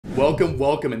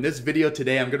Welcome. In this video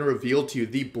today, I'm going to reveal to you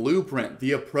the blueprint,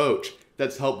 the approach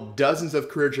that's helped dozens of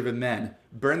career-driven men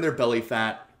burn their belly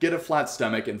fat, get a flat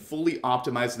stomach, and fully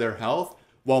optimize their health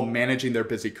while managing their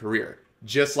busy career,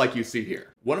 just like you see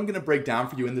here. What I'm going to break down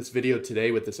for you in this video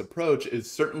today with this approach is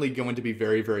certainly going to be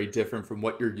very different from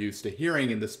what you're used to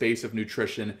hearing in the space of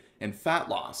nutrition and fat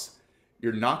loss.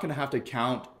 You're not going to have to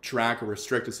count, track, or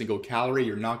restrict a single calorie.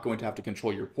 You're not going to have to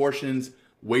control your portions,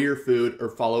 weigh your food, or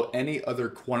follow any other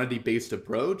quantity-based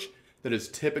approach that is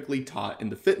typically taught in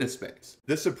the fitness space.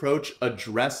 This approach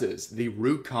addresses the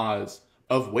root cause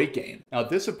of weight gain. Now,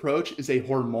 this approach is a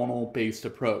hormonal-based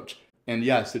approach. And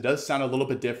yes, it does sound a little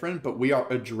bit different, but we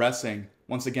are addressing,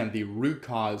 once again, the root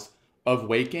cause of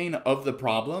weight gain, of the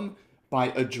problem, by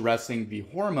addressing the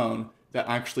hormone that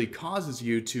actually causes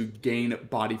you to gain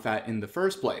body fat in the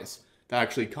first place. That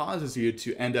actually causes you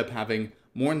to end up having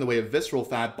more in the way of visceral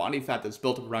fat, body fat that's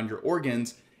built up around your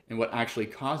organs, and what actually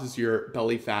causes your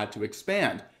belly fat to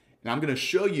expand. And I'm going to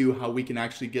show you how we can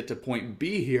actually get to point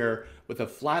B here with a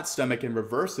flat stomach and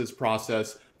reverse this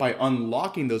process by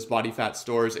unlocking those body fat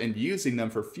stores and using them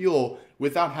for fuel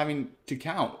without having to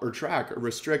count or track or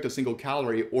restrict a single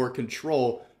calorie or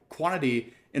control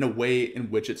quantity in a way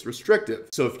in which it's restrictive.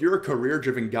 So if you're a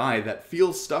career-driven guy that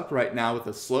feels stuck right now with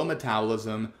a slow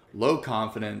metabolism, low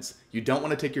confidence, you don't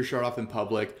want to take your shirt off in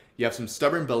public, you have some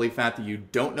stubborn belly fat that you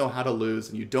don't know how to lose,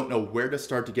 and you don't know where to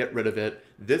start to get rid of it,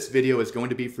 this video is going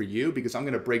to be for you, because I'm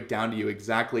going to break down to you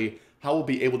exactly how we'll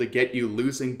be able to get you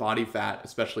losing body fat,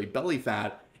 especially belly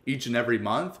fat, each and every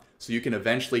month, so you can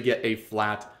eventually get a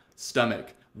flat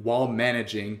stomach while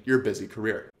managing your busy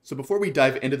career. So before we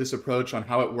dive into this approach on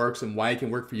how it works and why it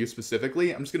can work for you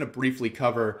specifically, I'm just going to briefly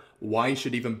cover why you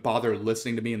should even bother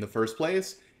listening to me in the first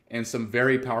place, and some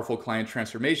very powerful client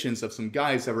transformations of some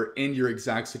guys that were in your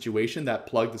exact situation that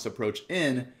plugged this approach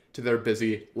in to their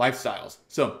busy lifestyles.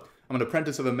 So I'm an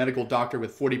apprentice of a medical doctor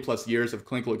with 40+ years of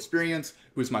clinical experience,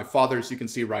 who's my father, as you can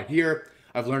see right here.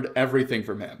 I've learned everything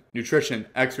from him. Nutrition,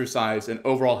 exercise, and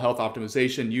overall health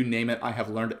optimization, you name it, I have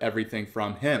learned everything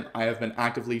from him. I have been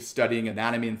actively studying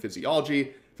anatomy and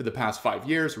physiology for the past 5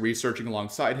 years, researching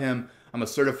alongside him. I'm a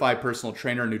certified personal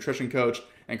trainer, nutrition coach,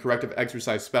 and corrective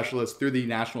exercise specialist through the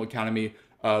National Academy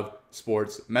of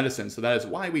Sports Medicine. So that is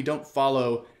why we don't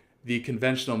follow the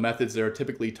conventional methods that are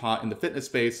typically taught in the fitness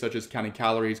space, such as counting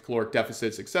calories, caloric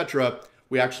deficits, etc.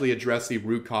 We actually address the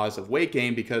root cause of weight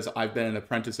gain because I've been an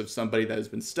apprentice of somebody that has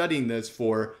been studying this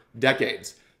for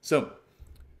decades. So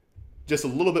just a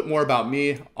little bit more about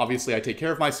me. Obviously, I take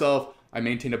care of myself. I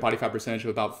maintain a body fat percentage of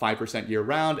about 5% year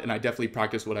round, and I definitely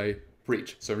practice what I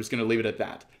preach. So I'm just going to leave it at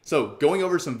that. So going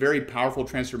over some very powerful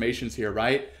transformations here,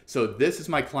 right? So this is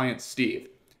my client, Steve.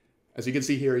 As you can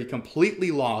see here, he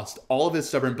completely lost all of his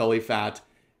stubborn belly fat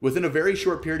within a very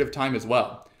short period of time as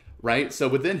well, right? So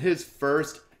within his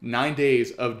first 9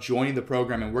 days of joining the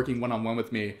program and working one-on-one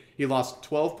with me, he lost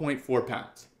 12.4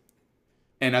 pounds.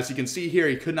 And as you can see here,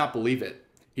 he could not believe it.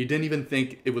 He didn't even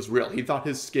think it was real. He thought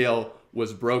his scale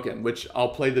was broken, which I'll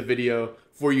play the video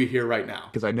for you here right now.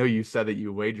 Because I know you said that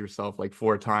you weighed yourself like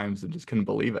 4 times and just couldn't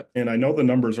believe it. And I know the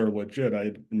numbers are legit.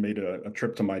 I made a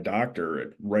trip to my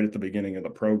doctor right at the beginning of the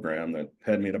program that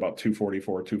had me at about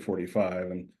 244,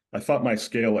 245. And I thought my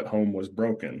scale at home was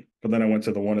broken, but then I went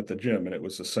to the one at the gym and it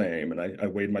was the same. And I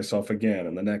weighed myself again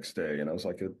and the next day, and I was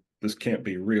like, this can't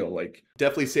be real. Like,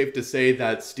 definitely safe to say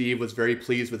that Steve was very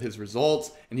pleased with his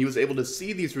results, and he was able to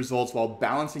see these results while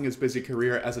balancing his busy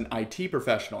career as an IT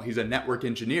professional. He's a network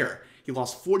engineer. He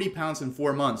lost 40 pounds in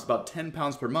 4 months, about 10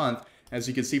 pounds per month. As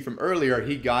you can see from earlier,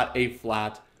 he got a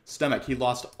flat stomach. He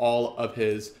lost all of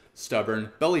his stubborn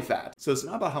belly fat. So it's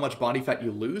not about how much body fat you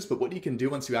lose, but what you can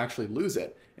do once you actually lose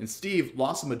it. And Steve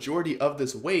lost the majority of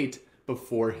this weight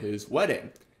before his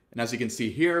wedding. And as you can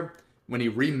see here, when he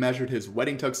remeasured his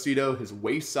wedding tuxedo, his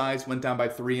waist size went down by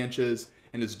 3 inches,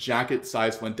 and his jacket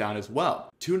size went down as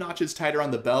well. 2 notches tighter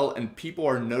on the belt, and people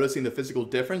are noticing the physical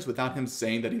difference without him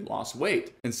saying that he lost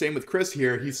weight. And same with Chris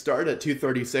here. He started at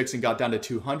 236 and got down to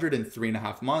 200 in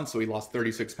 3.5 months, so he lost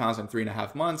 36 pounds in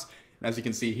 3.5 months. And as you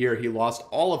can see here, he lost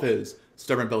all of his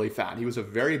stubborn belly fat. He was a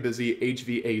very busy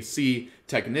HVAC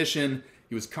technician.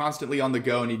 He was constantly on the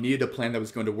go, and he needed a plan that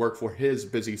was going to work for his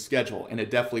busy schedule, and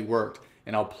it definitely worked.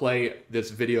 And I'll play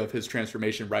this video of his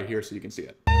transformation right here so you can see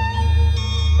it.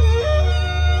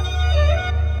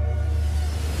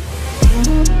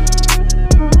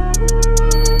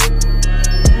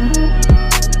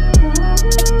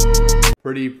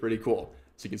 Pretty cool.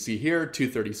 So you can see here,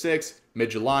 236,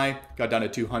 mid-July, got down to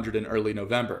 200 in early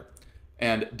November.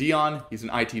 And Dion, he's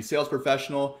an IT sales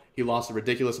professional. He lost a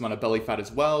ridiculous amount of belly fat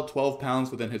as well, 12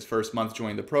 pounds within his first month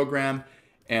joining the program.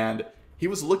 And He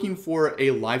was looking for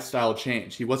a lifestyle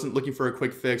change. He wasn't looking for a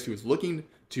quick fix. He was looking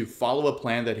to follow a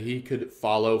plan that he could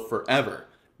follow forever.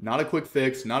 Not a quick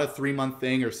fix, not a 3-month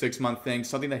thing or 6-month thing,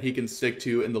 something that he can stick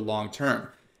to in the long term.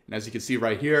 And as you can see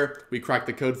right here, we cracked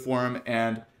the code for him,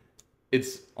 and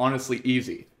it's honestly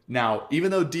easy. Now, even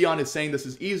though Dion is saying this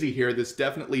is easy here, this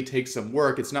definitely takes some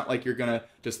work. It's not like you're gonna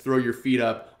just throw your feet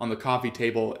up on the coffee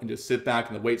table and just sit back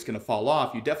and the weight's gonna fall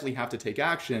off. You definitely have to take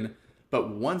action. But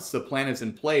once the plan is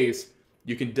in place,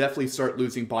 you can definitely start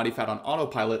losing body fat on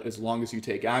autopilot as long as you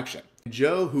take action.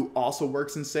 Joe, who also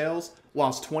works in sales,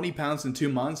 lost 20 pounds in 2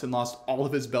 months and lost all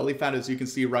of his belly fat, as you can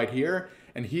see right here.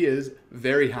 And he is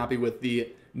very happy with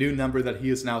the new number that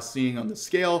he is now seeing on the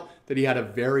scale that he had a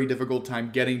very difficult time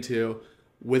getting to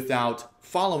without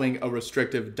following a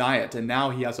restrictive diet. And now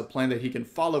he has a plan that he can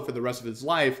follow for the rest of his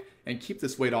life and keep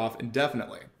this weight off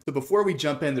indefinitely. So before we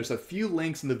jump in, there's a few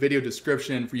links in the video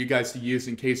description for you guys to use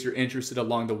in case you're interested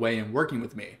along the way in working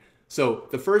with me. So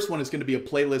the first one is going to be a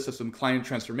playlist of some client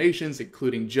transformations,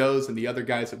 including Joe's and the other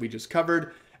guys that we just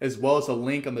covered, as well as a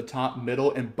link on the top,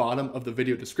 middle, and bottom of the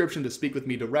video description to speak with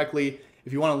me directly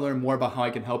if you want to learn more about how I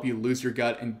can help you lose your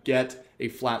gut and get a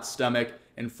flat stomach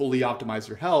and fully optimize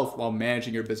your health while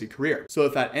managing your busy career. So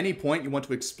if at any point you want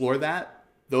to explore that,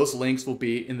 those links will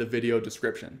be in the video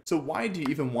description. So why do you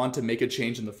even want to make a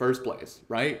change in the first place,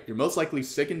 right? You're most likely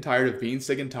sick and tired of being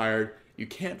sick and tired. You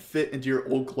can't fit into your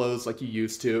old clothes like you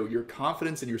used to. Your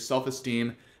confidence and your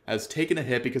self-esteem has taken a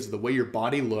hit because of the way your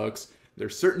body looks.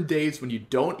 There's certain days when you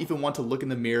don't even want to look in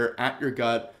the mirror at your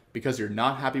gut because you're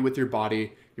not happy with your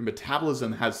body. Your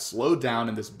metabolism has slowed down,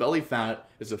 and this belly fat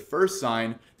is the first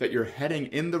sign that you're heading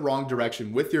in the wrong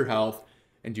direction with your health.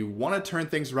 And you want to turn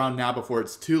things around now before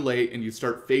it's too late and you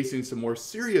start facing some more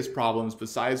serious problems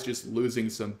besides just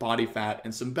losing some body fat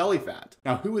and some belly fat.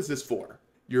 Now, who is this for?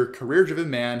 You're a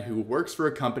career-driven man who works for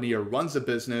a company or runs a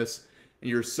business, and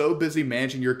you're so busy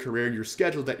managing your career and your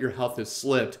schedule that your health has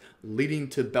slipped, leading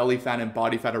to belly fat and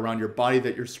body fat around your body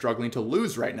that you're struggling to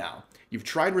lose right now. You've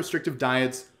tried restrictive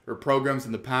diets or programs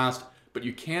in the past, but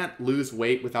you can't lose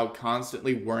weight without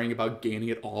constantly worrying about gaining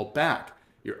it all back.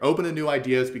 You're open to new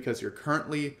ideas because you're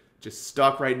currently just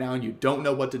stuck right now and you don't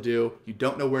know what to do. You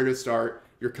don't know where to start.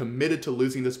 You're committed to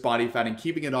losing this body fat and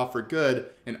keeping it off for good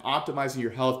and optimizing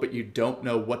your health, but you don't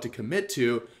know what to commit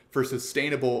to for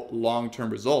sustainable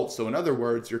long-term results. So in other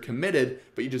words, you're committed,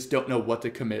 but you just don't know what to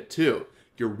commit to.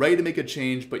 You're ready to make a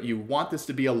change, but you want this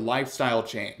to be a lifestyle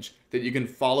change that you can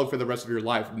follow for the rest of your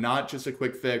life, not just a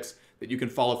quick fix that you can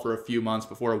follow for a few months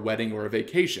before a wedding or a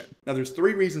vacation. Now, there's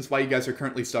 3 reasons why you guys are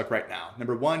currently stuck right now.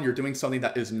 Number 1, you're doing something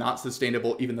that is not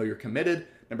sustainable even though you're committed.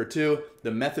 Number 2, the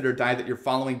method or diet that you're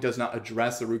following does not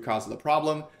address the root cause of the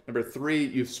problem. Number 3,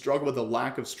 you struggle with a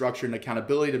lack of structure and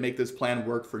accountability to make this plan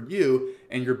work for you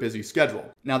and your busy schedule.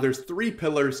 Now, there's 3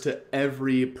 pillars to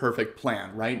every perfect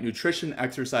plan, right? Nutrition,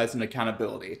 exercise, and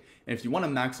accountability. And if you want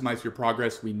to maximize your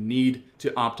progress, we need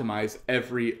to optimize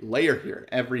every layer here,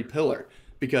 every pillar.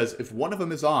 Because if one of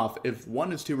them is off, if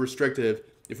one is too restrictive,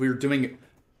 if we were doing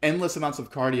endless amounts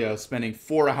of cardio, spending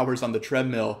 4 hours on the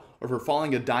treadmill, or if we're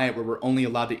following a diet where we're only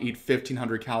allowed to eat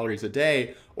 1,500 calories a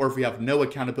day, or if we have no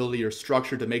accountability or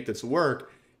structure to make this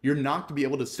work, you're not going to be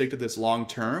able to stick to this long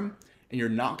term, and you're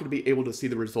not going to be able to see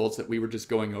the results that we were just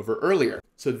going over earlier.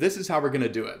 So this is how we're going to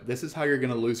do it. This is how you're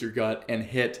going to lose your gut and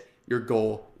hit your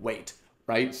goal weight,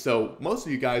 right? So most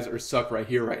of you guys are stuck right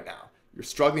here right now. You're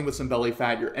struggling with some belly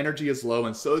fat, your energy is low,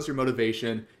 and so is your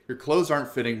motivation. Your clothes aren't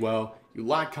fitting well, you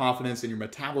lack confidence, and your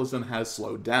metabolism has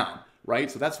slowed down, right?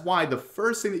 So that's why the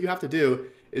first thing that you have to do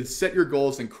is set your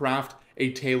goals and craft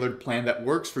a tailored plan that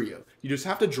works for you. You just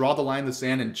have to draw the line in the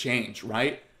sand and change,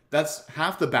 right? That's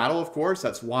half the battle, of course.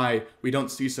 That's why we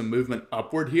don't see some movement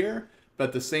upward here. But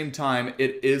at the same time,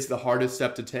 it is the hardest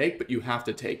step to take, but you have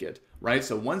to take it, right?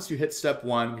 So once you hit step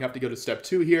 1, we have to go to step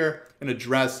 2 here and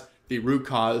address the root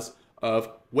cause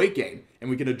of weight gain. And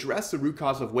we can address the root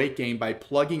cause of weight gain by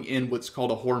plugging in what's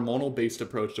called a hormonal-based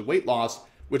approach to weight loss,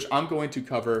 which I'm going to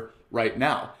cover right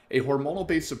now. A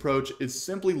hormonal-based approach is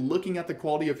simply looking at the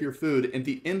quality of your food and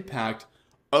the impact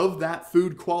of that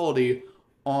food quality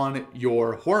on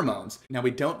your hormones. Now, we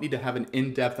don't need to have an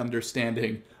in-depth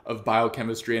understanding of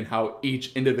biochemistry and how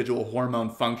each individual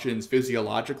hormone functions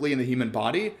physiologically in the human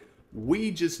body. We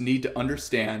just need to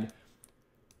understand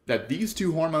that these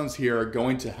 2 hormones here are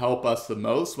going to help us the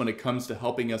most when it comes to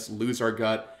helping us lose our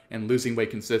gut and losing weight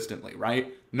consistently,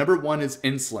 right? Number 1 is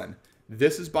insulin.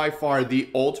 This is by far the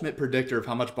ultimate predictor of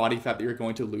how much body fat that you're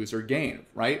going to lose or gain,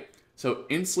 right? So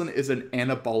insulin is an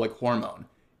anabolic hormone.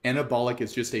 Anabolic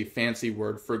is just a fancy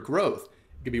word for growth.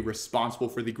 It can be responsible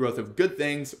for the growth of good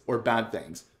things or bad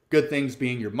things. Good things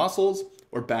being your muscles,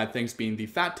 or bad things being the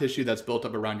fat tissue that's built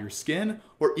up around your skin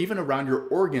or even around your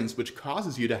organs, which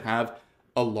causes you to have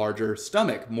a larger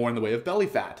stomach, more in the way of belly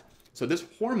fat. So this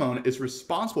hormone is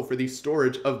responsible for the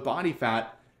storage of body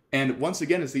fat, and once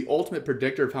again is the ultimate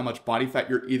predictor of how much body fat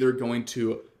you're either going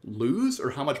to lose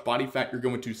or how much body fat you're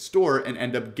going to store and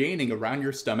end up gaining around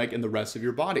your stomach and the rest of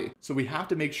your body. So we have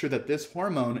to make sure that this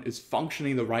hormone is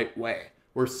functioning the right way.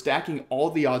 We're stacking all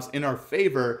the odds in our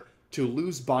favor to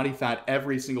lose body fat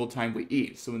every single time we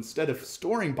eat. So instead of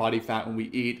storing body fat when we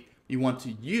eat, you want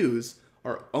to use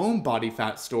our own body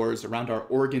fat stores around our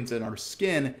organs and our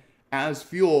skin as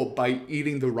fuel by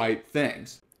eating the right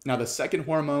things. Now, the second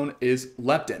hormone is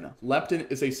leptin. Leptin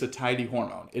is a satiety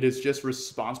hormone. It is just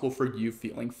responsible for you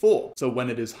feeling full. So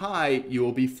when it is high, you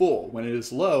will be full. When it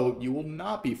is low, you will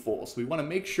not be full. So we want to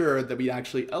make sure that we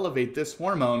actually elevate this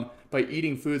hormone by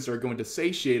eating foods that are going to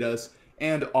satiate us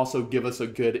and also give us a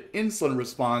good insulin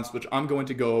response, which I'm going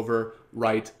to go over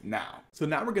right now. So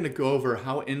now we're going to go over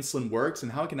how insulin works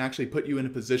and how it can actually put you in a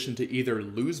position to either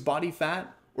lose body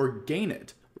fat or gain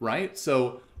it, right?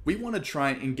 So we want to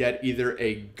try and get either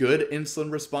a good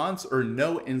insulin response or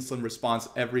no insulin response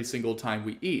every single time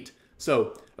we eat.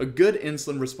 So a good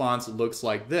insulin response looks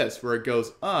like this, where it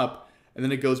goes up and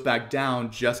then it goes back down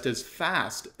just as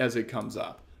fast as it comes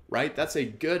up, right? That's a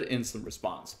good insulin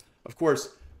response. Of course,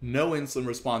 no insulin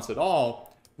response at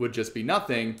all would just be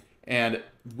nothing. And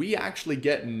we actually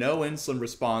get no insulin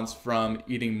response from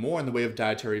eating more in the way of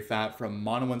dietary fat from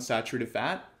monounsaturated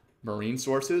fat, marine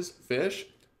sources, fish,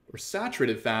 or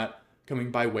saturated fat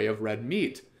coming by way of red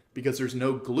meat, because there's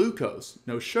no glucose,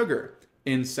 no sugar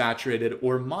in saturated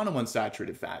or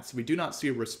monounsaturated fats. We do not see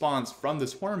a response from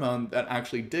this hormone that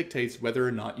actually dictates whether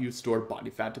or not you store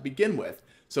body fat to begin with.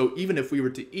 So even if we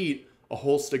were to eat a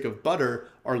whole stick of butter,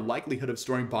 our likelihood of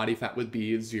storing body fat would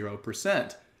be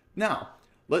 0%. Now,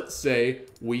 let's say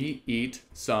we eat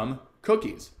some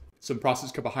cookies, some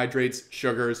processed carbohydrates,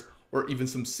 sugars, or even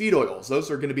some seed oils. Those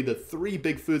are going to be the three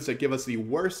big foods that give us the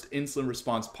worst insulin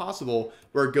response possible,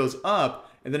 where it goes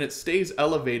up and then it stays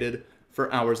elevated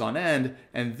for hours on end,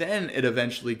 and then it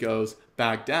eventually goes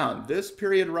back down. This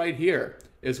period right here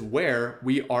is where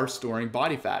we are storing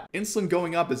body fat. Insulin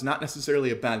going up is not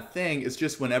necessarily a bad thing. It's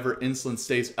just whenever insulin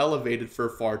stays elevated for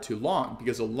far too long,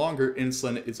 because the longer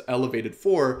insulin is elevated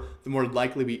for, the more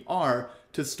likely we are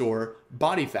to store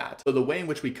body fat. So the way in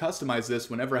which we customize this,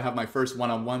 whenever I have my first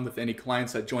one-on-one with any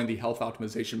clients that join the health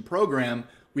optimization program,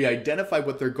 we identify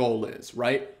what their goal is,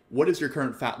 right? What is your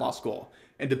current fat loss goal?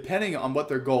 And depending on what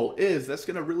their goal is, that's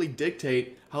gonna really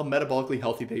dictate how metabolically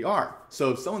healthy they are.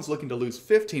 So if someone's looking to lose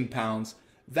 15 pounds,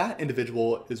 that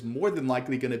individual is more than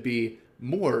likely gonna be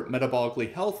more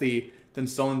metabolically healthy than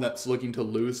someone that's looking to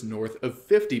lose north of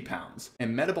 50 pounds.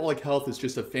 And metabolic health is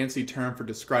just a fancy term for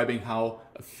describing how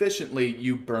efficiently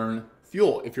you burn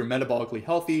fuel. If you're metabolically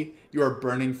healthy, you are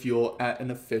burning fuel at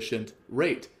an efficient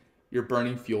rate. You're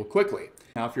burning fuel quickly.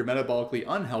 Now, if you're metabolically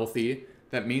unhealthy,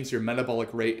 that means your metabolic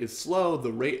rate is slow.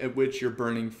 The rate at which you're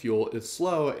burning fuel is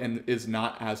slow and is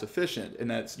not as efficient. And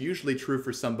that's usually true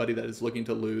for somebody that is looking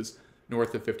to lose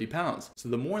north of 50 pounds. So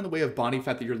the more in the way of body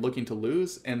fat that you're looking to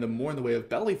lose, and the more in the way of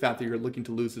belly fat that you're looking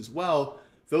to lose as well,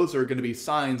 those are going to be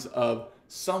signs of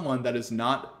someone that is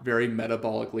not very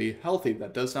metabolically healthy,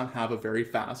 that does not have a very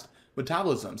fast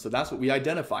metabolism. So that's what we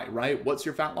identify, right? What's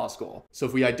your fat loss goal? So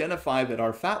if we identify that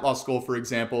our fat loss goal, for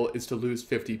example, is to lose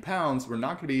 50 pounds, we're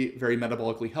not going to be very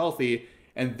metabolically healthy,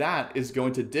 and that is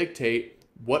going to dictate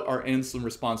what our insulin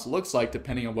response looks like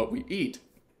depending on what we eat.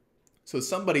 So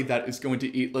somebody that is going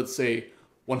to eat, let's say,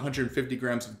 150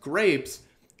 grams of grapes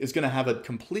is going to have a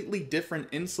completely different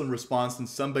insulin response than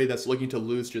somebody that's looking to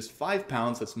lose just 5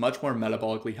 pounds that's much more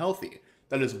metabolically healthy.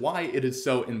 That is why it is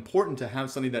so important to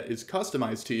have something that is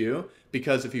customized to you,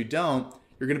 because if you don't,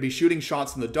 you're going to be shooting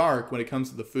shots in the dark when it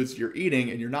comes to the foods that you're eating,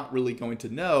 and you're not really going to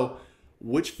know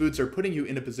which foods are putting you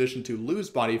in a position to lose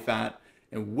body fat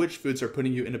and which foods are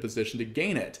putting you in a position to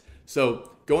gain it.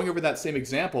 So going over that same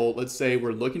example, let's say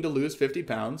we're looking to lose 50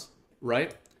 pounds,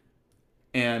 right?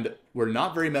 And we're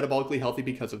not very metabolically healthy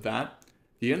because of that.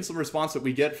 The insulin response that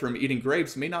we get from eating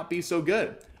grapes may not be so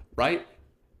good, right?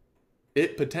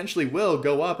 It potentially will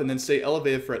go up and then stay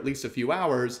elevated for at least a few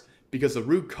hours, because the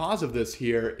root cause of this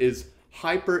here is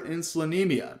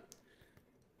hyperinsulinemia.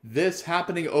 This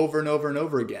happening over and over and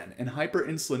over again. And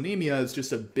hyperinsulinemia is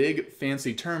just a big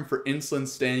fancy term for insulin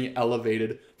staying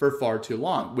elevated for far too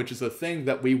long, which is a thing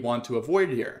that we want to avoid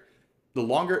here. The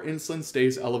longer insulin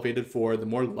stays elevated for, the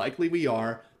more likely we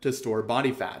are to store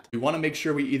body fat. We want to make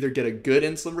sure we either get a good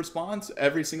insulin response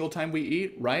every single time we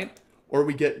eat, right? Or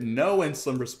we get no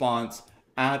insulin response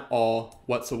at all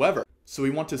whatsoever. So we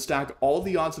want to stack all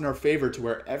the odds in our favor to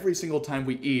where every single time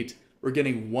we eat, we're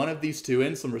getting one of these two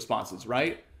insulin responses,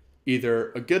 right?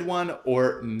 Either a good one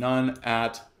or none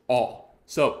at all.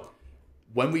 So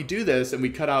when we do this and we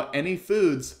cut out any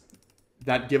foods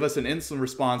that give us an insulin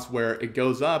response where it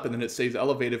goes up and then it stays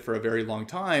elevated for a very long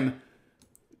time,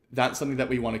 that's something that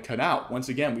we want to cut out. Once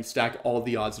again, we stack all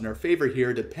the odds in our favor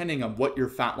here, depending on what your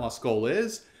fat loss goal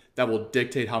is. That will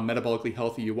dictate how metabolically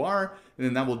healthy you are, and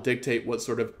then that will dictate what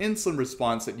sort of insulin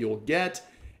response that you'll get.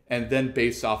 And then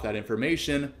based off that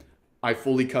information, I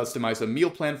fully customize a meal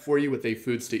plan for you with a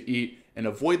foods to eat and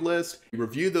avoid list. You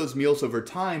review those meals over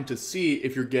time to see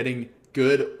if you're getting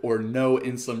good or no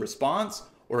insulin response,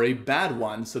 or a bad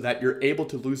one, so that you're able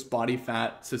to lose body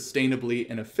fat sustainably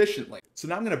and efficiently. So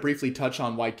now I'm going to briefly touch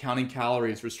on why counting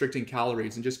calories, restricting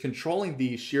calories, and just controlling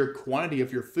the sheer quantity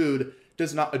of your food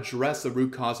does not address the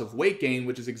root cause of weight gain,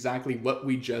 which is exactly what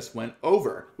we just went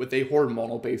over with a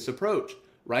hormonal-based approach,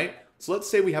 right? So let's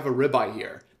say we have a ribeye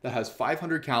here that has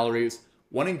 500 calories,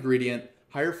 one ingredient,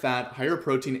 higher fat, higher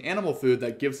protein animal food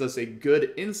that gives us a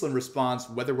good insulin response,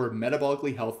 whether we're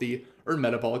metabolically healthy or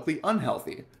metabolically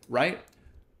unhealthy, right?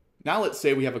 Now let's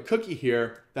say we have a cookie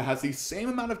here that has the same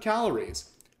amount of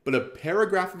calories, but a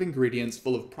paragraph of ingredients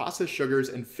full of processed sugars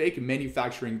and fake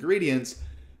manufacturing ingredients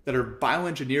that are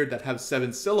bioengineered that have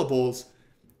 7 syllables.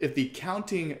 If the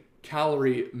counting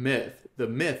calorie myth, the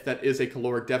myth that is a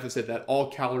caloric deficit, that all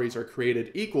calories are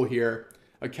created equal here,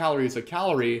 a calorie is a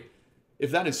calorie, if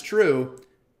that is true,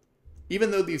 even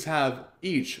though these have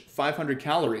each 500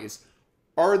 calories,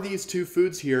 are these two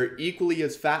foods here equally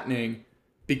as fattening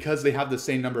because they have the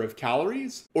same number of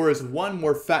calories? Or is one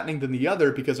more fattening than the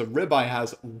other because a ribeye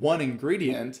has one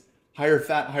ingredient, higher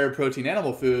fat, higher protein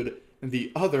animal food, and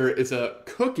the other is a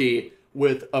cookie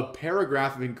with a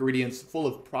paragraph of ingredients full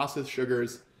of processed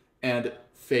sugars and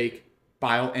fake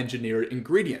bioengineered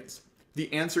ingredients?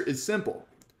 The answer is simple.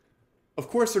 Of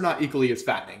course, they're not equally as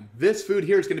fattening. This food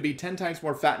here is going to be 10 times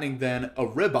more fattening than a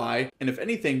ribeye, and if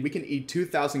anything, we can eat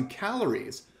 2,000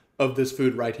 calories of this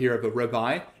food right here of a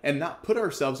ribeye and not put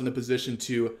ourselves in a position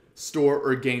to store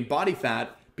or gain body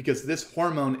fat, because this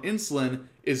hormone insulin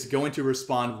is going to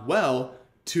respond well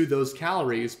to those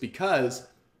calories because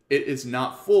it is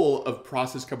not full of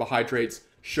processed carbohydrates,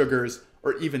 sugars,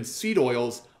 or even seed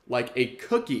oils like a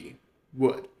cookie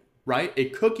would, right? A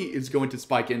cookie is going to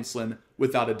spike insulin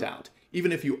without a doubt,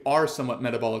 even if you are somewhat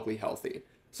metabolically healthy.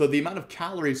 So the amount of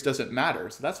calories doesn't matter.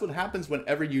 So that's what happens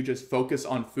whenever you just focus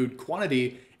on food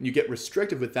quantity and you get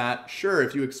restricted with that. Sure,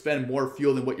 if you expend more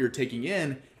fuel than what you're taking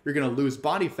in, you're going to lose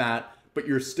body fat, but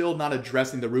you're still not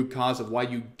addressing the root cause of why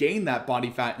you gain that body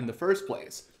fat in the first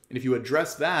place. And if you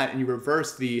address that and you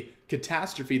reverse the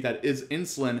catastrophe that is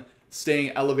insulin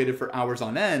staying elevated for hours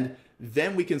on end,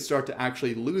 then we can start to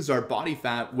actually lose our body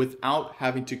fat without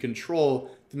having to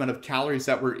control the amount of calories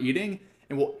that we're eating.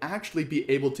 And we'll actually be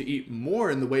able to eat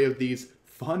more in the way of these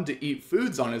fun to eat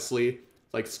foods, honestly,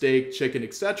 like steak, chicken,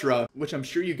 etc., which I'm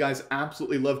sure you guys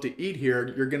absolutely love to eat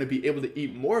here. You're going to be able to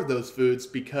eat more of those foods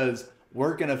because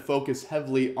we're going to focus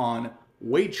heavily on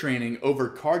weight training over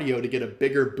cardio to get a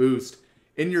bigger boost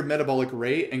in your metabolic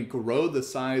rate and grow the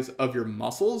size of your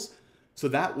muscles. So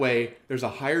that way there's a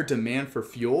higher demand for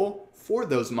fuel for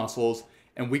those muscles,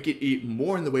 and we could eat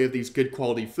more in the way of these good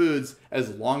quality foods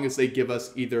as long as they give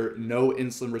us either no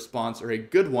insulin response or a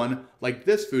good one like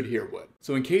this food here would.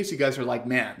 So in case you guys are like,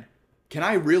 man, can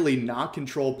I really not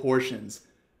control portions,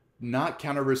 not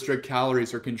counter restrict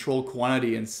calories or control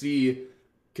quantity and see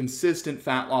consistent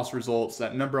fat loss results,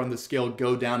 that number on the scale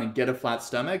go down and get a flat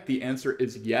stomach? The answer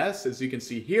is yes. As you can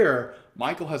see here,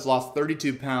 Michael has lost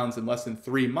 32 pounds in less than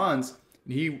 3 months,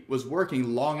 and he was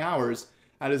working long hours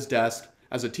at his desk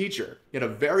as a teacher. He had a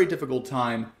very difficult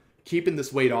time keeping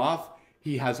this weight off.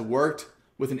 He has worked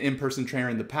with an in-person trainer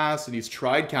in the past, and he's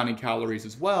tried counting calories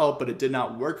as well, but it did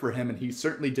not work for him, and he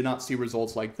certainly did not see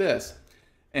results like this.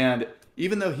 And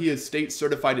even though he is state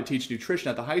certified to teach nutrition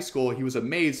at the high school, he was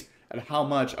amazed at how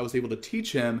much I was able to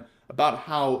teach him about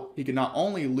how he could not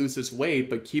only lose this weight,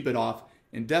 but keep it off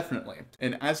indefinitely.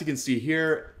 And as you can see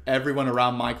here, everyone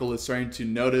around Michael is starting to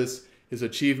notice his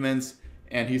achievements.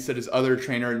 And he said his other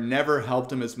trainer never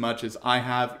helped him as much as I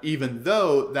have, even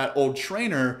though that old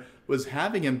trainer was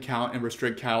having him count and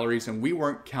restrict calories, and we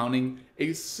weren't counting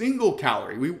a single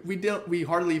calorie. We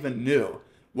hardly even knew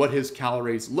what his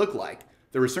calories looked like.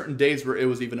 There were certain days where it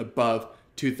was even above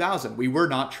 2,000. We were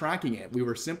not tracking it. We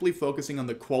were simply focusing on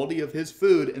the quality of his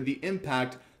food and the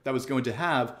impact that was going to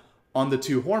have on the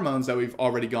two hormones that we've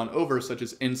already gone over, such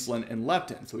as insulin and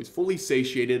leptin. So he's fully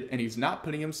satiated and he's not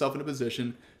putting himself in a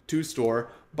position to store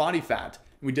body fat.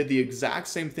 We did the exact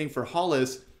same thing for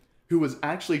Hollis, who was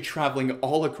actually traveling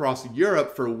all across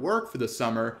Europe for work for the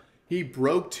summer. He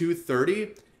broke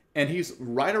 230, and he's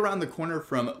right around the corner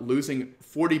from losing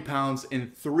 40 pounds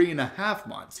in 3.5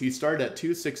 months. He started at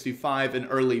 265 in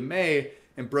early May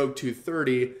and broke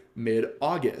 230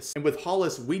 mid-August. And with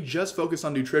Hollis, we just focused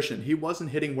on nutrition. He wasn't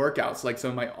hitting workouts like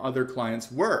some of my other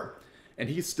clients were. And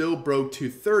he still broke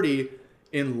 230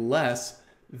 in less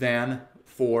than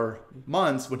 4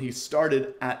 months when he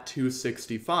started at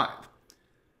 265.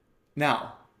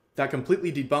 Now, that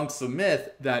completely debunks the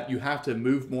myth that you have to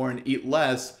move more and eat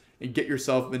less and get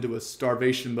yourself into a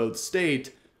starvation mode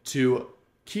state to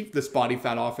keep this body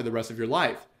fat off for the rest of your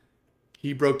life.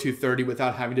 He broke 230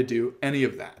 without having to do any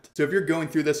of that. So if you're going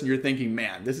through this and you're thinking,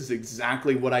 man, this is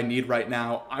exactly what I need right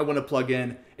now. I want to plug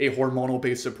in a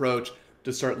hormonal-based approach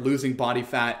to start losing body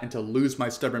fat and to lose my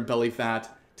stubborn belly fat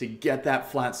to get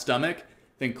that flat stomach,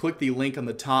 then click the link on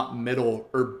the top, middle,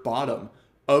 or bottom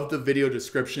of the video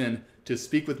description to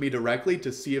speak with me directly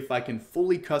to see if I can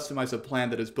fully customize a plan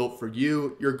that is built for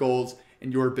you, your goals,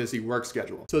 and your busy work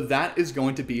schedule. So that is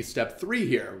going to be step 3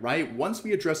 here, right? Once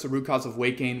we address the root cause of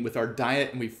weight gain with our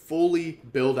diet and we fully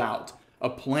build out a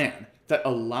plan that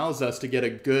allows us to get a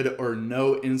good or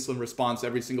no insulin response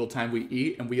every single time we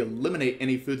eat, and we eliminate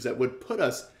any foods that would put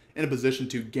us in a position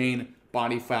to gain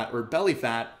body fat or belly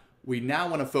fat, we now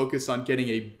want to focus on getting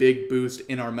a big boost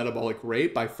in our metabolic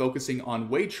rate by focusing on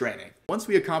weight training. Once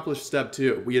we accomplish step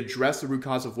 2, we address the root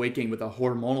cause of weight gain with a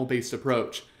hormonal-based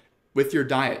approach. With your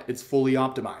diet, it's fully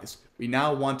optimized. We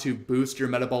now want to boost your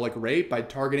metabolic rate by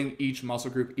targeting each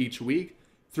muscle group each week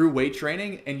through weight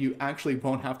training, and you actually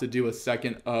won't have to do a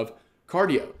second of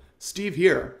cardio. Steve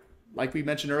here, like we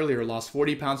mentioned earlier, lost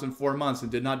 40 pounds in 4 months and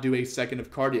did not do a second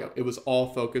of cardio. It was all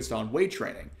focused on weight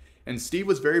training. And Steve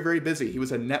was very, very busy. He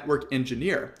was a network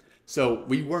engineer. So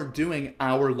we weren't doing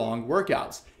hour-long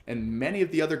workouts. And many of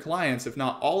the other clients, if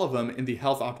not all of them in the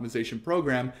health optimization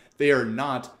program, they are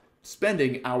not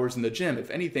spending hours in the gym. If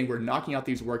anything, we're knocking out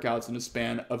these workouts in a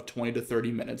span of 20 to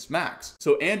 30 minutes max.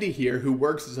 So Andy here, who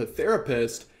works as a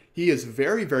therapist, he is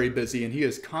very, very busy and he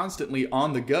is constantly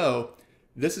on the go.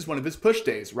 This is one of his push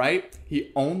days, right?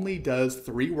 He only does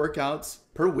 3 workouts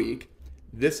per week.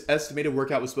 This estimated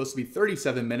workout was supposed to be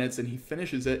 37 minutes and he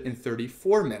finishes it in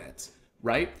 34 minutes,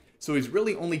 right? So he's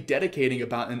really only dedicating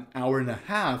about an hour and a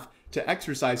half to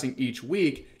exercising each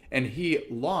week, and he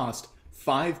lost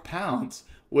 5 pounds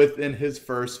within his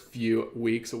first few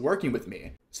weeks of working with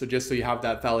me. So just so you have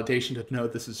that validation to know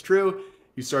this is true,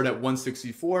 you start at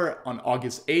 164 on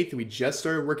August 8th. We just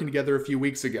started working together a few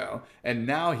weeks ago, and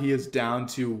now he is down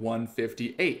to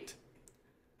 158.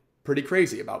 Pretty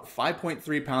crazy, about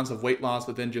 5.3 pounds of weight loss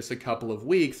within just a couple of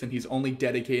weeks, and he's only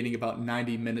dedicating about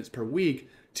 90 minutes per week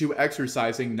to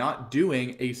exercising, not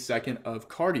doing a second of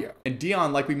cardio. And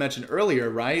Dion, like we mentioned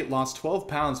earlier, right, lost 12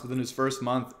 pounds within his first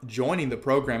month joining the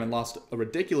program and lost a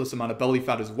ridiculous amount of belly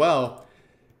fat as well.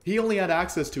 He only had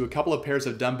access to a couple of pairs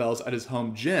of dumbbells at his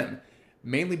home gym,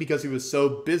 mainly because he was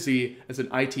so busy as an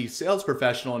IT sales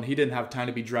professional and he didn't have time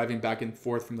to be driving back and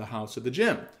forth from the house to the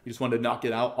gym. He just wanted to knock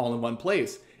it out all in one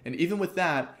place. And even with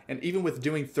that, and even with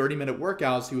doing 30-minute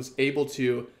workouts, he was able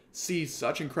to see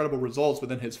such incredible results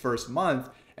within his first month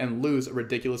and lose a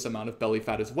ridiculous amount of belly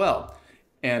fat as well.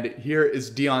 And here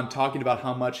is Dion talking about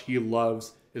how much he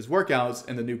loves his workouts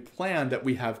and the new plan that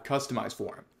we have customized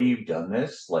for him. You've done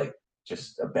this, like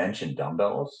just a bench and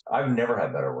dumbbells. I've never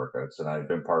had better workouts, and I've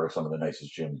been part of some of the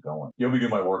nicest gyms going. You'll be doing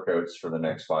my workouts for the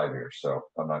next 5 years, so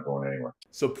I'm not going anywhere.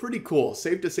 So pretty cool.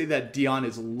 Safe to say that Dion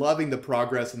is loving the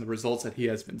progress and the results that he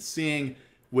has been seeing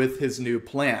with his new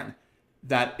plan.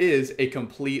 That is a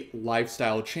complete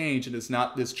lifestyle change, and it's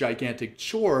not this gigantic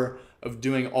chore of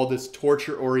doing all this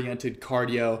torture-oriented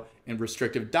cardio and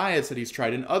restrictive diets that he's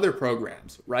tried in other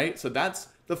programs, right? So that's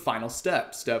the final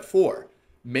step, step 4.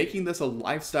 Making this a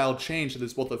lifestyle change that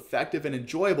is both effective and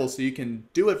enjoyable so you can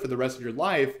do it for the rest of your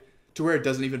life to where it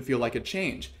doesn't even feel like a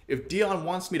change. If Dion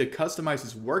wants me to customize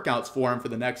his workouts for him for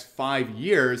the next 5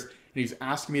 years, and he's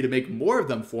asking me to make more of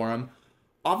them for him,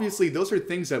 obviously those are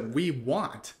things that we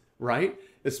want, right?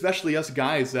 Especially us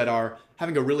guys that are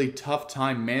having a really tough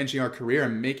time managing our career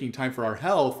and making time for our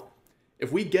health.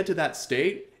 If we get to that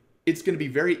state, it's going to be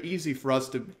very easy for us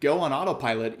to go on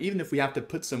autopilot. Even if we have to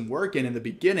put some work in the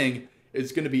beginning,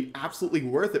 it's going to be absolutely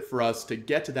worth it for us to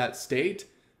get to that state,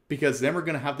 because then we're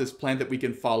going to have this plan that we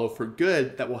can follow for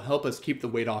good that will help us keep the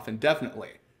weight off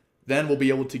indefinitely. Then we'll be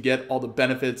able to get all the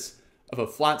benefits of a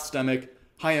flat stomach,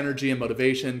 high energy and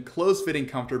motivation, clothes fitting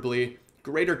comfortably,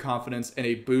 greater confidence, and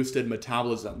a boosted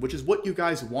metabolism, which is what you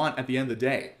guys want at the end of the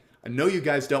day. I know you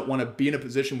guys don't want to be in a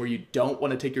position where you don't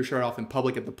want to take your shirt off in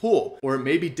public at the pool, or it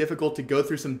may be difficult to go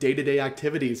through some day-to-day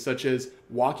activities such as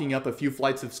walking up a few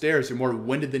flights of stairs. You're more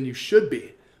winded than you should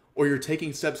be, or you're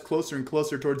taking steps closer and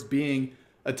closer towards being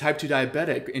a type 2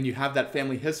 diabetic and you have that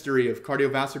family history of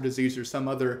cardiovascular disease or some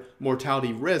other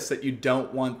mortality risk that you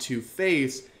don't want to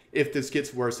face if this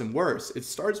gets worse and worse. It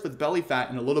starts with belly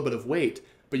fat and a little bit of weight,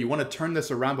 but you want to turn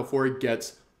this around before it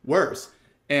gets worse.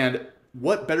 And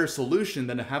what better solution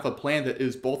than to have a plan that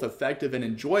is both effective and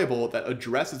enjoyable, that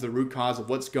addresses the root cause of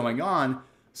what's going on,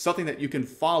 something that you can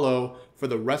follow for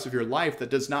the rest of your life that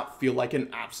does not feel like an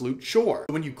absolute chore.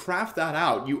 When you craft that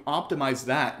out, you optimize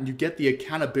that, and you get the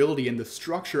accountability and the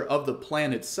structure of the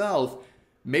plan itself,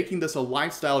 making this a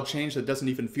lifestyle change that doesn't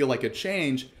even feel like a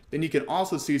change, then you can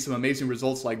also see some amazing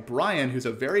results like Brian, who's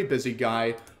a very busy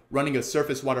guy running a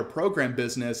surface water program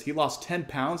business. He lost 10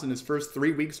 pounds in his first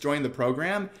 3 weeks joining the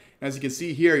program. And as you can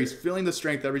see here, he's feeling the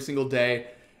strength every single day,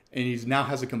 and he now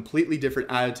has a completely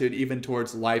different attitude even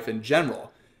towards life in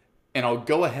general. And I'll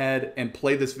go ahead and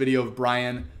play this video of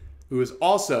Brian, who is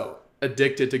also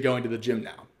addicted to going to the gym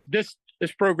now. This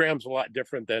program's a lot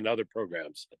different than other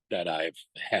programs that I've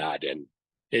had, and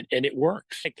it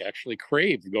works. I actually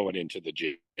crave going into the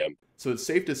gym. So it's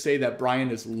safe to say that Brian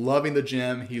is loving the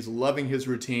gym, he's loving his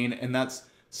routine, and that's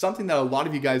something that a lot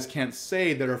of you guys can't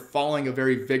say that are following a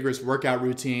very vigorous workout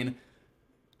routine,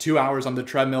 2 hours on the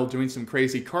treadmill doing some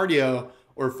crazy cardio,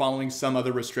 or following some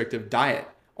other restrictive diet.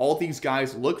 All these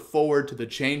guys look forward to the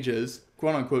changes,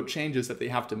 quote unquote changes, that they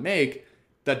have to make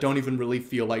that don't even really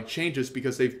feel like changes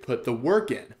because they've put the work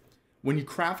in. When you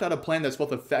craft out a plan that's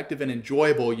both effective and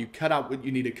enjoyable, you cut out what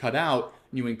you need to cut out,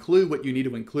 and you include what you need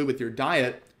to include with your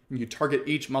diet, and you target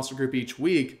each muscle group each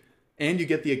week, and you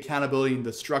get the accountability and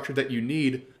the structure that you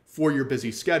need for your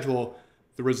busy schedule,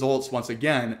 the results, once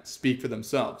again, speak for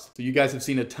themselves. So you guys have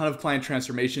seen a ton of client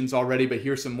transformations already, but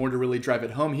here's some more to really drive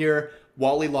it home here.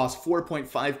 Wally lost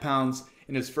 4.5 pounds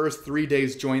in his first 3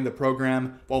 days joining the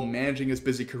program while managing his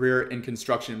busy career in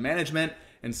construction management.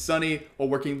 And Sonny, while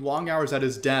working long hours at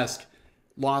his desk,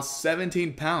 lost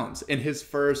 17 pounds in his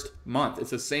first month.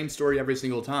 It's the same story every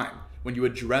single time when you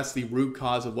address the root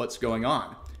cause of what's going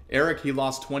on. Eric, he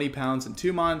lost 20 pounds in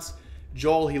 2 months.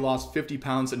 Joel, he lost 50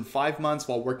 pounds in 5 months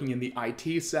while working in the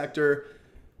IT sector.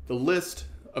 The list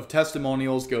of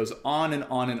testimonials goes on and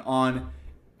on and on.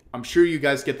 I'm sure you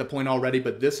guys get the point already,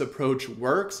 but this approach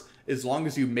works as long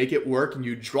as you make it work and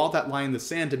you draw that line in the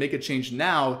sand to make a change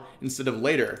now instead of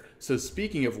later. So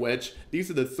speaking of which, these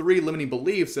are the 3 limiting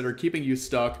beliefs that are keeping you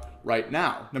stuck right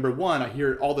now. Number 1, I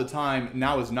hear it all the time,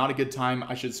 now is not a good time,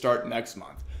 I should start next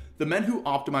month. The men who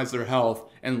optimize their health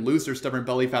and lose their stubborn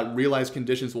belly fat realize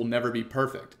conditions will never be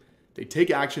perfect. They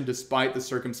take action despite the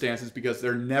circumstances because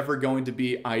they're never going to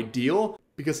be ideal,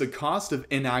 because the cost of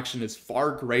inaction is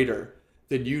far greater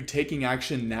than you taking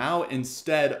action now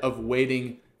instead of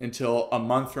waiting until a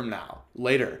month from now,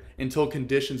 later, until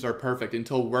conditions are perfect,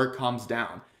 until work calms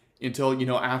down, until,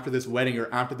 after this wedding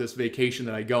or after this vacation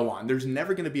that I go on. There's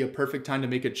never going to be a perfect time to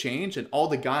make a change, and all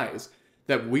the guys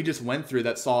that we just went through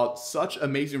that saw such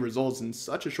amazing results in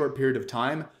such a short period of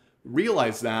time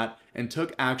realized that and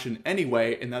took action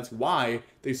anyway, and that's why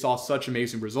they saw such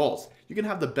amazing results. You can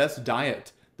have the best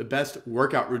diet, the best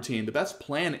workout routine, the best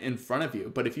plan in front of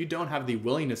you, but if you don't have the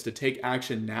willingness to take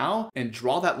action now and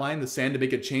draw that line in the sand to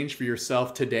make a change for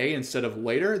yourself today instead of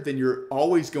later, then you're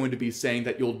always going to be saying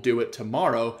that you'll do it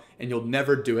tomorrow and you'll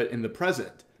never do it in the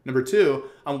present. Number 2,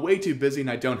 I'm way too busy and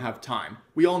I don't have time.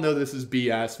 We all know this is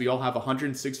BS. We all have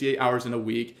 168 hours in a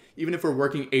week. Even if we're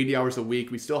working 80 hours a week,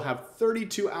 we still have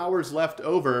 32 hours left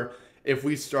over if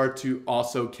we start to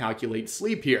also calculate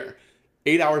sleep here.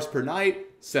 8 hours per night,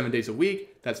 7 days a week,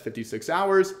 that's 56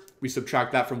 hours. We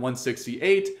subtract that from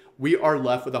 168, we are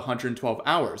left with 112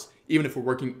 hours. Even if we're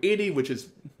working 80, which is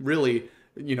really,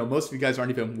 most of you guys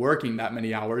aren't even working that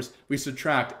many hours. We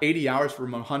subtract 80 hours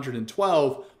from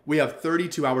 112, we have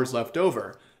 32 hours left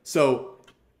over. So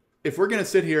if we're going to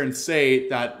sit here and say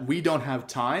that we don't have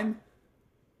time,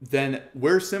 then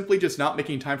we're simply just not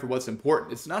making time for what's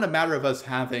important. It's not a matter of us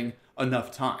having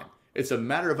enough time. It's a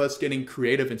matter of us getting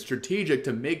creative and strategic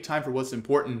to make time for what's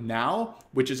important now,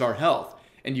 which is our health.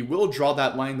 And you will draw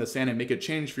that line in the sand and make a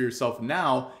change for yourself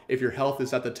now if your health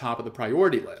is at the top of the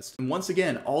priority list. And once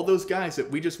again, all those guys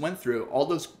that we just went through, all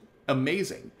those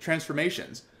amazing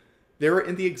transformations, they were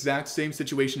in the exact same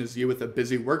situation as you with a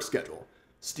busy work schedule.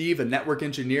 Steve, a network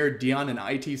engineer, Dion, an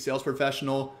IT sales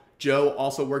professional, Joe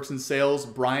also works in sales,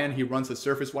 Brian, he runs a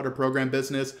surface water program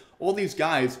business. All these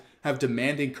guys have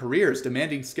demanding careers,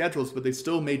 demanding schedules, but they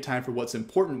still made time for what's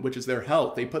important, which is their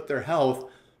health. They put their health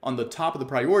on the top of the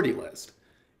priority list.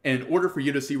 And in order for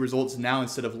you to see results now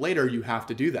instead of later, you have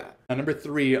to do that. Now, number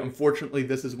 3, unfortunately,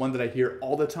 this is one that I hear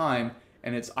all the time,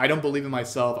 and it's, I don't believe in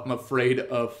myself, I'm afraid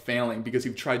of failing, because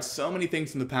you've tried so many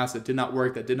things in the past that did not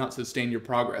work, that did not sustain your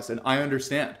progress. And I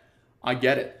understand. I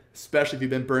get it, especially if you've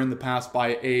been burned in the past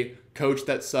by a coach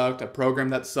that sucked, a program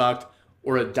that sucked,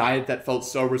 or a diet that felt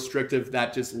so restrictive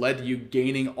that just led to you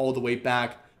gaining all the weight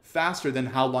back faster than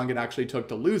how long it actually took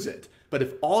to lose it. But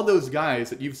if all those guys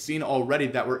that you've seen already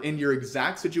that were in your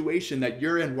exact situation that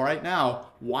you're in right now,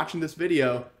 watching this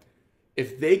video,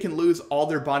 if they can lose all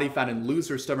their body fat and lose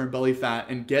their stubborn belly fat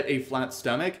and get a flat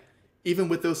stomach, even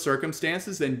with those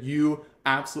circumstances, then you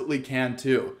absolutely can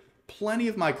too. Plenty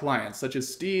of my clients, such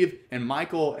as Steve and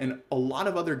Michael and a lot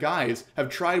of other guys, have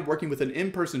tried working with an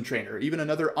in-person trainer, even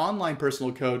another online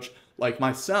personal coach like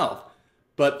myself,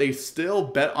 but they still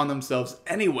bet on themselves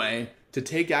anyway to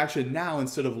take action now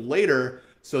instead of later,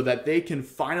 so that they can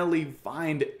finally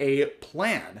find a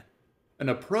plan, an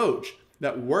approach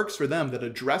that works for them, that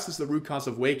addresses the root cause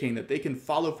of weight gain, that they can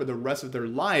follow for the rest of their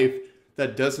life,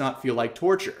 that does not feel like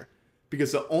torture.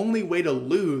 Because the only way to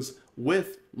lose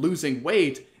with losing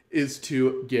weight is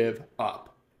to give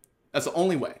up. That's the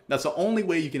only way. That's the only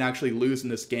way you can actually lose in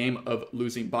this game of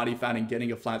losing body fat and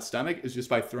getting a flat stomach, is just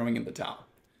by throwing in the towel.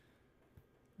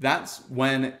 That's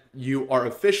when you are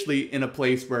officially in a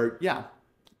place where, yeah,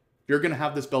 you're going to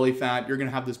have this belly fat, you're going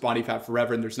to have this body fat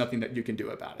forever, and there's nothing that you can do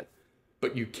about it.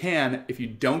 But you can if you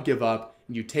don't give up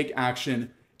and you take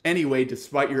action anyway,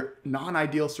 despite your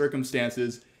non-ideal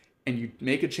circumstances, and you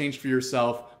make a change for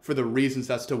yourself for the reasons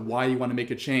as to why you want to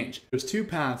make a change. There's 2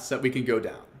 paths that we can go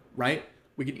down, right?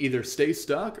 We can either stay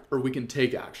stuck or we can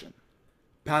take action.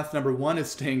 Path number 1 is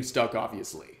staying stuck,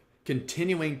 obviously.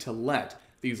 Continuing to let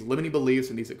these limiting beliefs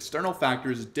and these external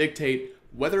factors dictate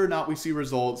whether or not we see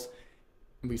results,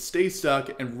 and we stay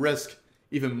stuck and risk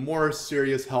even more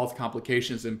serious health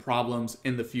complications and problems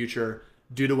in the future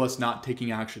due to us not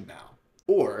taking action now.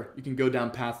 Or you can go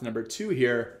down path number 2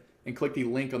 here and click the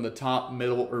link on the top,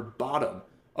 middle, or bottom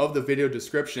of the video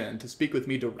description to speak with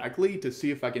me directly to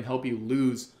see if I can help you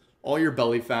lose all your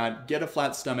belly fat, get a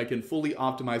flat stomach, and fully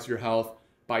optimize your health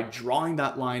by drawing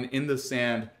that line in the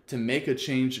sand to make a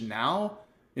change now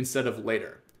instead of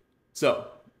later. So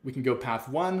we can go path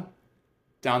 1,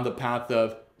 down the path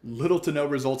of little to no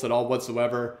results at all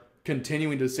whatsoever,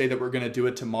 continuing to say that we're going to do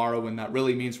it tomorrow when that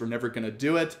really means we're never going to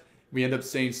do it. We end up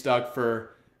staying stuck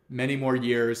for many more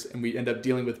years, and we end up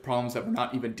dealing with problems that we're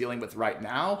not even dealing with right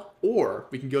now. Or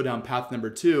we can go down path number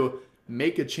 2,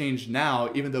 make a change now,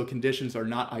 even though conditions are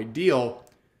not ideal,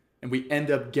 and we end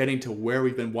up getting to where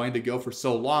we've been wanting to go for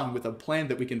so long with a plan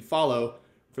that we can follow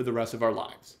for the rest of our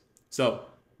lives. So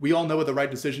we all know what the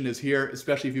right decision is here,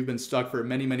 especially if you've been stuck for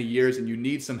many, many years and you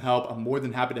need some help. I'm more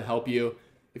than happy to help you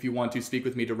if you want to speak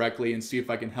with me directly and see if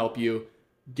I can help you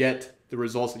get the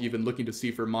results that you've been looking to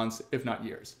see for months, if not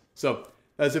years. So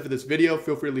that's it for this video.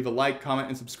 Feel free to leave a like, comment,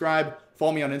 and subscribe.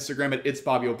 Follow me on Instagram at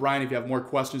itsbobbyo'brien if you have more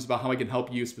questions about how I can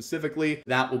help you specifically.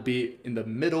 That will be in the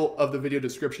middle of the video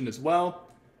description as well.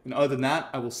 And other than that,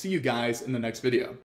 I will see you guys in the next video.